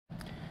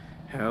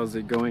How's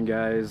it going,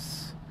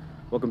 guys?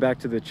 Welcome back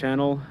to the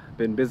channel.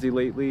 Been busy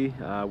lately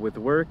with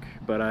work,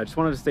 but I just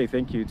wanted to say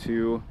thank you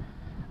to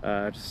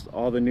just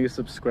all the new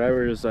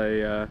subscribers.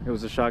 It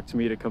was a shock to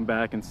me to come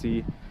back and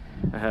see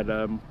I had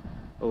a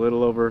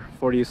little over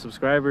 40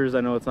 subscribers.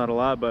 I know it's not a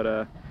lot,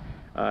 but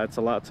it's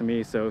a lot to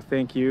me, so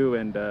thank you,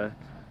 and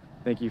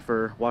thank you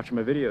for watching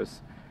my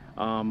videos.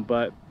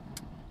 But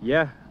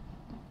yeah,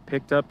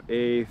 picked up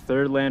a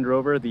third Land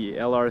Rover, the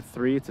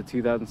LR3. It's a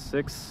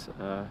 2006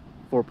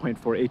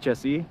 4.4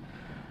 HSE.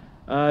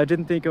 I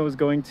didn't think I was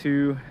going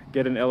to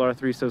get an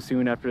LR3 so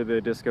soon after the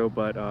Disco,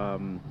 but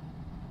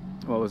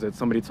what was it?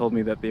 Somebody told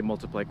me that they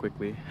multiply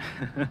quickly.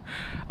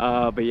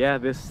 But yeah,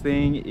 this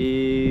thing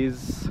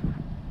is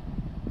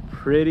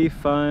pretty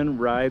fun,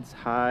 rides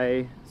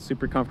high,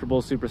 super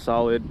comfortable, super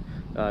solid,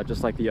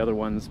 just like the other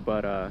ones,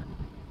 but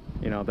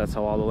you know, that's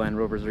how all the Land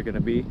Rovers are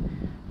gonna be.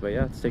 But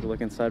yeah, let's take a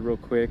look inside real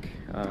quick.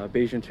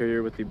 Beige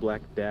interior with the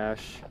black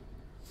dash.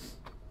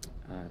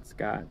 It's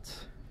got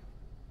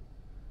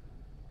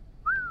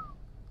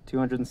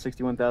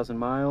 261,000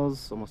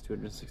 miles, almost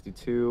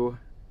 262.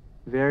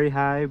 Very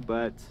high,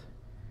 but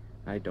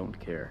I don't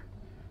care.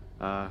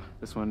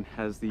 This one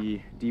has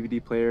the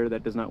DVD player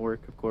that does not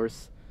work, of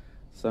course.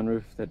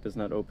 Sunroof that does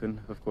not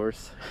open, of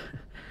course.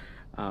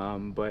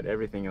 But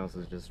everything else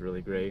is just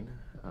really great.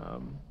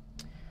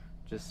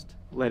 Just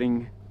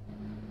letting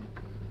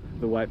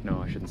the wife,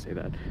 no, I shouldn't say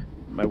that.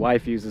 My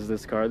wife uses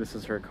this car. This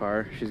is her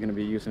car. She's gonna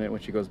be using it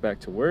when she goes back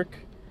to work.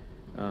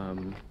 There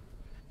we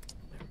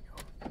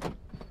go.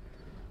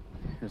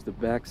 There's the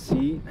back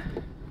seat.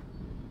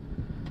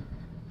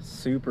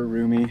 Super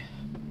roomy.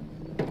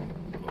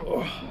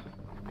 Oh.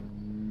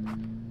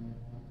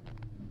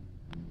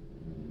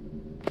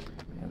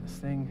 Yeah, this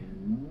thing.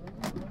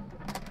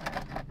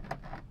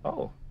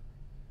 Oh,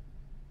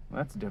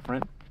 that's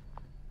different.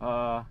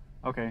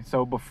 Okay,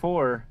 so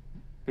before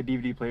the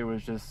DVD player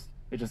was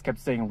it just kept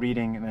saying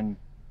reading and then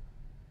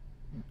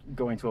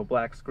going to a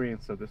black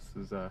screen. So this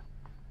is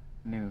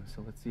new.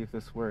 So let's see if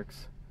this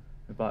works.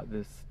 I bought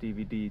this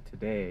DVD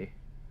today.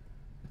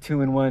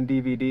 2-in-1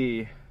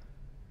 DVD.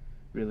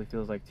 Really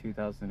feels like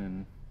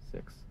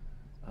 2006.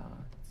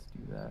 Let's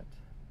do that.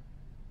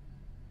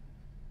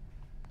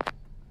 I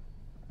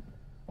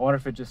wonder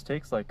if it just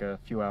takes like a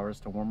few hours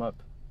to warm up.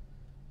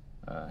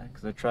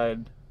 Because I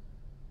tried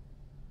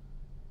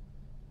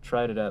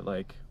it at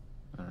like,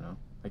 I don't know,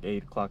 like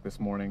 8 o'clock this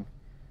morning.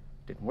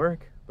 Didn't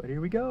work, but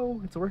here we go.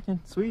 It's working.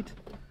 Sweet.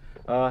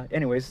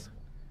 Anyways,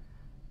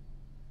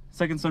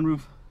 second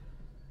sunroof,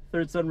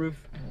 third sunroof.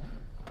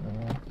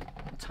 A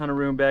ton of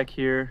room back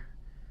here.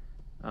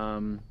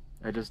 I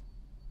just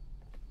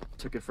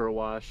took it for a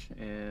wash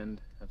and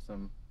have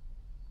some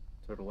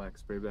Turtle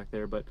Wax spray back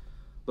there, but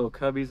little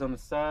cubbies on the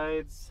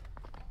sides.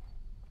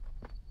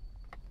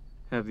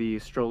 Have the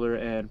stroller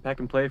and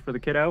pack and play for the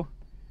kiddo.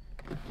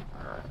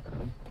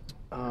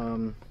 A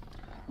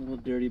little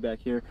dirty back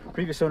here.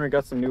 Previous owner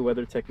got some new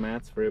WeatherTech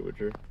mats for it, which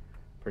are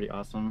pretty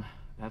awesome.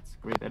 That's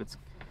great that it's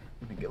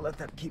let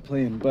that keep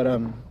playing. But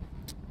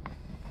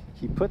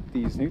he put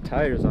these new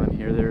tires on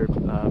here. They're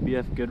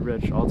BF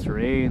Goodrich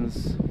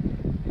all-terrains,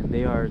 and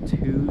they are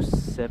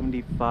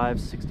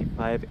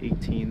 275/65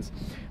 18s.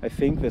 I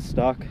think the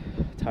stock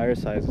tire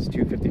size is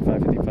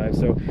 255/55,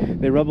 so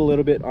they rub a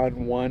little bit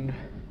on one,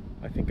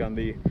 I think on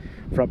the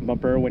front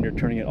bumper when you're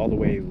turning it all the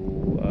way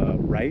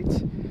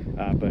right,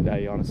 but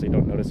I honestly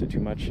don't notice it too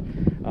much.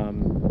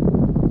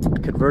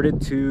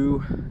 Converted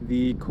to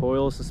the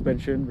coil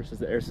suspension versus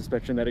the air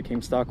suspension that it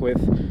came stock with.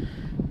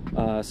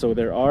 So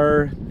there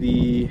are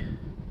the, is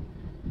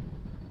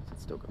it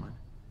still going?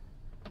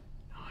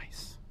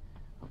 Nice.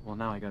 Well,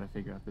 now I gotta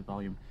figure out the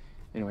volume.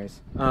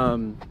 Anyways,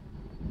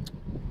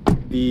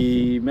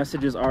 the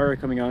messages are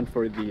coming on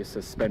for the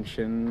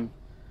suspension.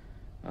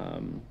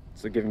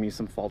 So giving me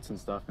some faults and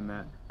stuff, and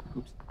that,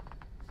 oops,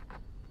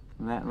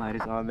 that light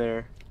is on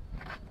there.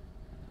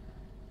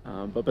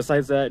 But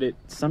besides that, it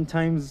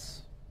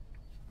sometimes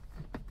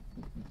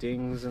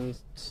dings and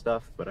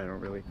stuff, but I don't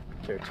really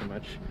care too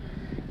much.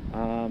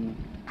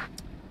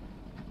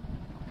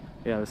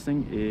 Yeah, this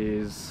thing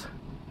is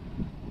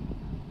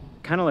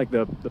kind of like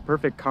the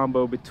perfect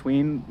combo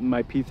between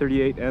my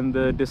P38 and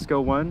the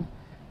Disco one,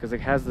 because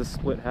it has this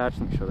split hatch.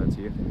 Let me show that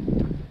to you.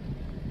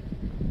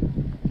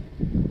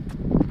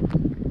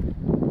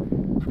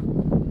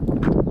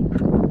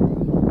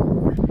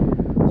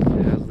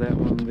 That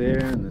one there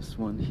and this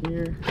one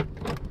here.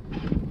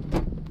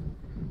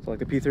 So like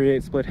the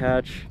P38 split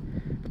hatch,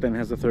 but then it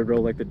has the third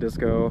row like the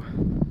Disco.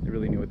 They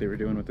really knew what they were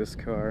doing with this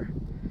car.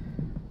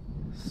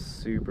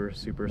 Super,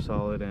 super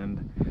solid,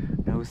 and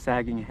no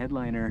sagging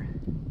headliner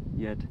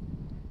yet.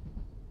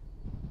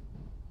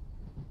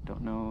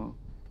 Don't know,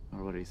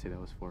 or what did he say that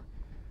was for?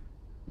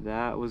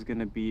 That was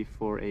gonna be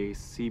for a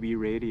CB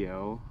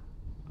radio.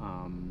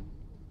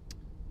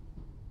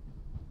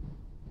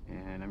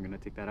 And I'm gonna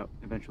take that out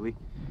eventually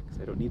because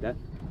I don't need that.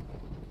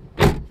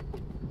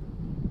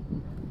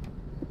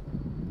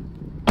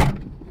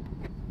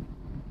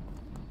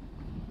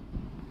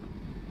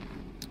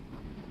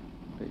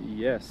 But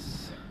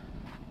yes,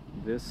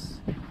 this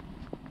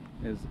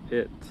is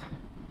it.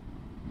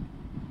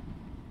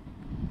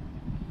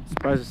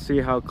 Surprised to see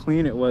how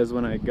clean it was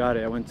when I got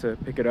it. I went to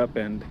pick it up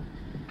and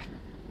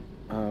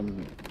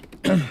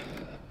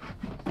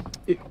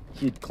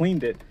he'd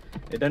cleaned it.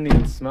 It doesn't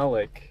even smell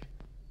like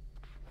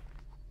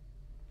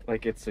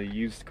it's a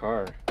used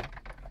car.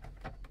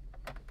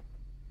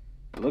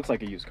 It looks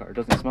like a used car. It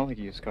doesn't smell like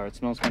a used car. It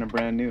smells kind of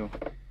brand new,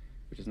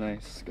 which is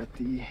nice. Got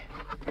the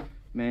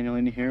manual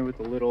in here with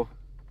a little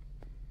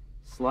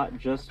slot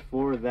just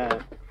for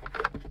that.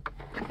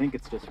 I think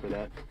it's just for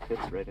that. It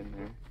fits right in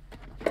there.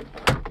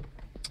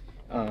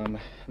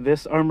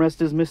 This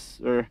armrest is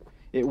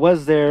it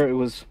was there. It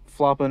was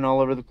flopping all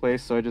over the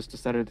place, so I just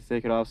decided to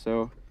take it off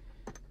so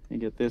you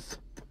get this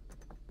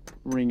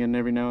ringing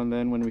every now and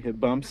then when we hit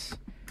bumps.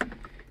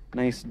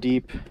 Nice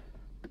deep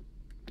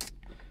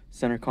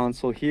center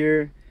console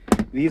here.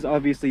 These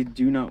obviously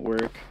do not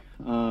work.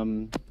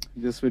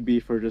 This would be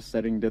for just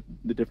setting the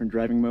different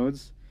driving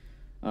modes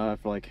for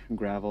like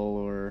gravel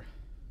or,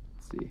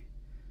 let's see,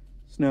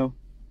 snow,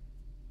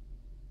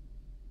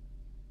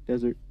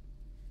 desert,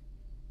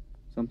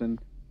 something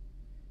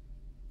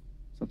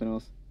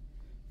else.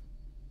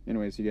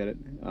 Anyways, you get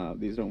it.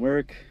 These don't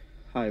work.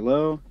 High,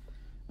 low.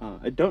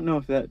 I don't know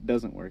if that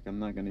doesn't work. I'm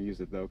not going to use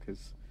it though,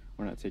 because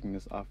we're not taking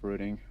this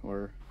off-roading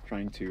or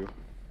trying to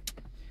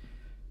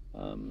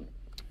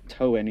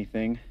tow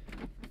anything.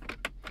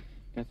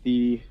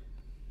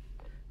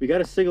 We got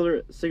a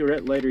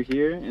cigarette lighter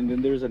here, and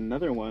then there's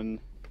another one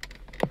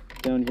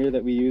down here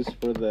that we use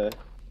for the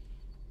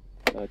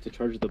to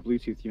charge the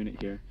Bluetooth unit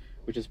here,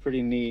 which is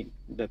pretty neat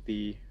that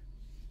the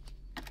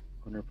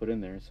owner put in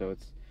there. So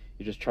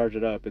you just charge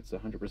it up. It's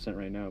 100%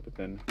 right now, but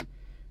then it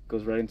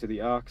goes right into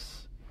the aux.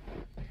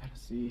 I gotta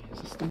see,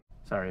 is this thing?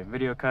 Sorry,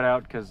 video cut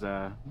out because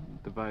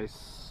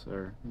device,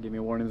 or give me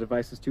a warning, the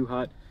device is too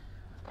hot.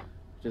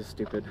 Just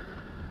stupid.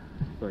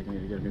 I feel like I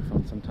need to get a new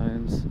phone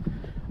sometimes.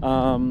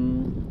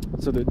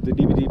 So the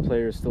DVD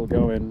player is still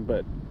going,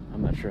 but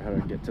I'm not sure how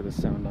to get to the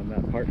sound on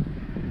that part.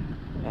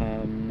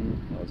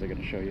 What was I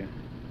going to show you?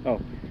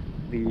 Oh,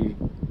 the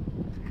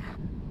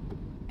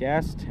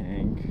gas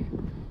tank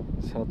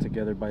is held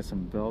together by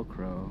some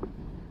Velcro,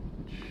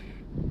 which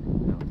I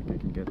don't think I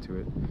can get to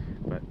it,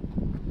 but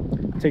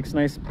it takes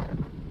nice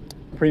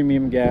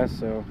premium gas,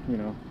 so you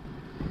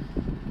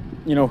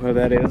know who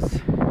that is.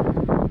 It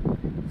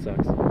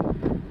sucks,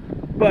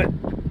 but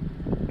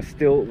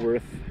still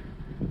worth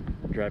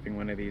driving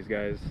one of these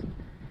guys.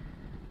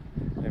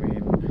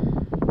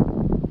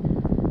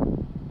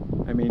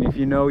 I mean, if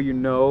you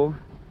know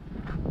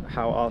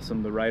how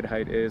awesome the ride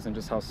height is and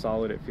just how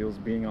solid it feels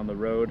being on the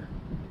road.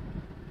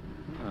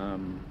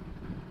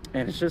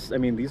 And it's just,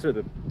 these are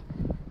it's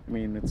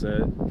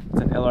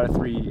an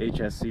LR3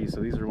 HSE, so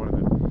these are one of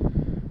the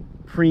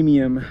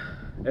premium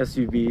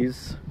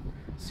SUVs,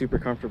 super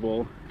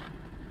comfortable,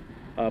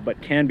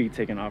 but can be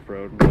taken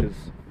off-road, which is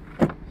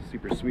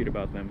super sweet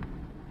about them.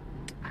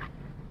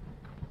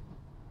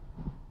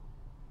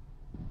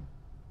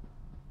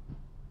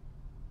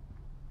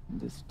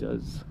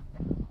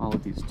 All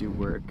of these do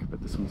work,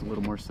 but this one's a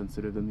little more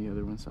sensitive than the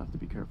other one, so I have to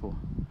be careful.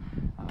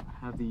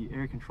 Have the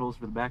air controls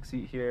for the back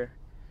seat here,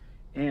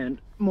 and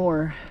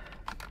more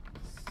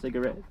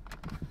cigarette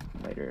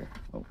lighter.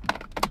 Oh,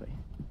 sorry.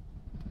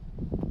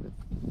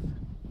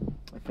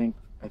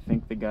 I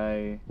think the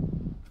guy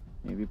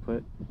maybe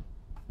put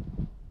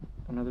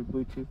another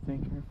Bluetooth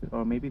thing here.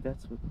 Oh, maybe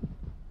that's what this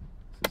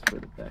is for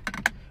the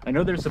back. I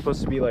know there's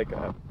supposed to be like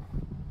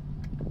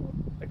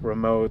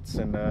remotes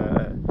and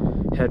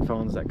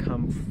headphones that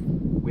come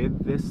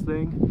with this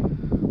thing.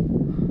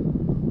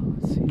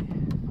 Let's see if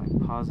I can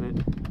pause it,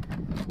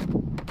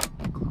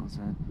 close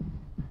it.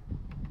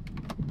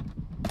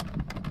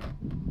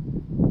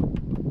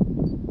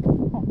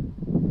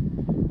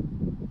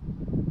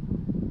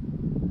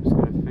 Just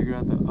gotta figure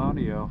out the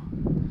audio.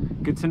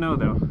 Good to know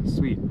though.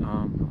 Sweet.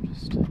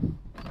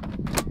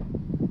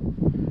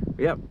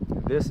 Yep,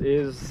 this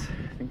is,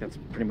 I think that's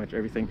pretty much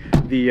everything.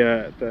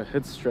 The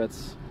hood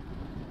struts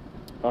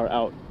are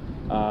out.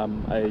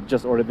 I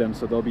just ordered them,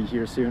 so they'll be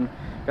here soon.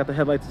 Got the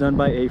headlights done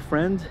by a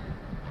friend.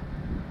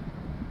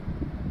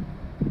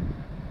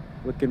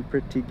 Looking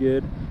pretty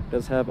good.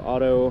 Does have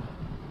auto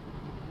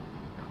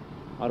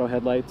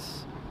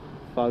headlights.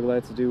 Fog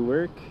lights do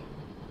work.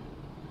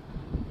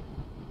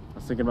 I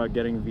was thinking about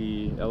getting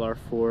the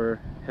LR4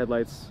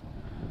 headlights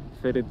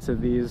fitted to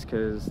these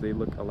because they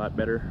look a lot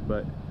better,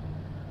 but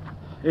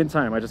in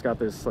time. I just got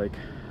this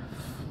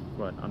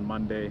on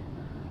Monday,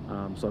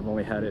 so I've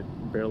only had it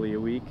barely a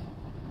week,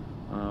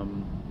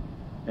 and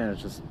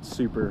it's just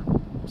super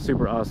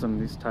awesome.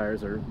 These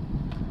tires are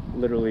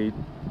literally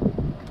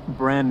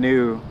brand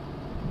new.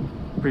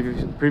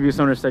 Previous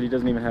owner said he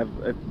doesn't even have,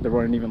 there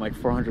weren't even like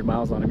 400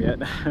 miles on them yet.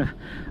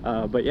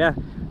 But yeah,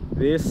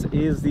 this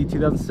is the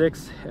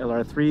 2006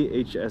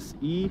 LR3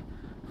 HSE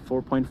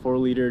 4.4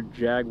 liter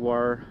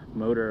Jaguar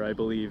motor, I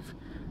believe,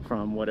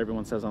 from what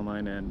everyone says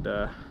online and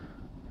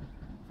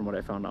from what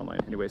I found online.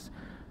 Anyways,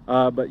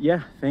 but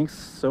yeah, thanks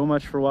so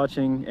much for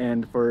watching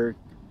and for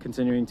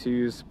continuing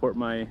to support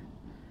my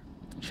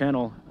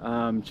channel.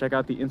 Check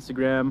out the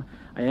Instagram.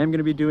 I am going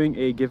to be doing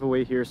a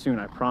giveaway here soon,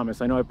 I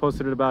promise. I know I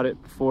posted about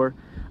it before,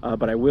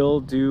 but I will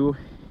do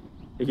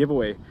a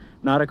giveaway.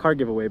 Not a car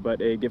giveaway,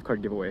 but a gift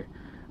card giveaway.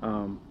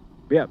 But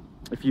yeah,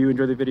 if you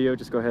enjoy the video,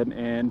 just go ahead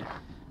and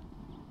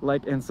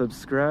like and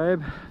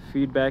subscribe.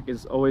 Feedback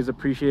is always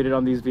appreciated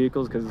on these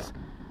vehicles because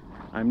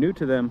I'm new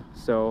to them.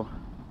 So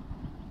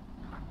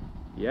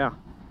yeah,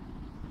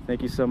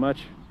 thank you so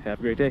much. Have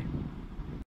a great day.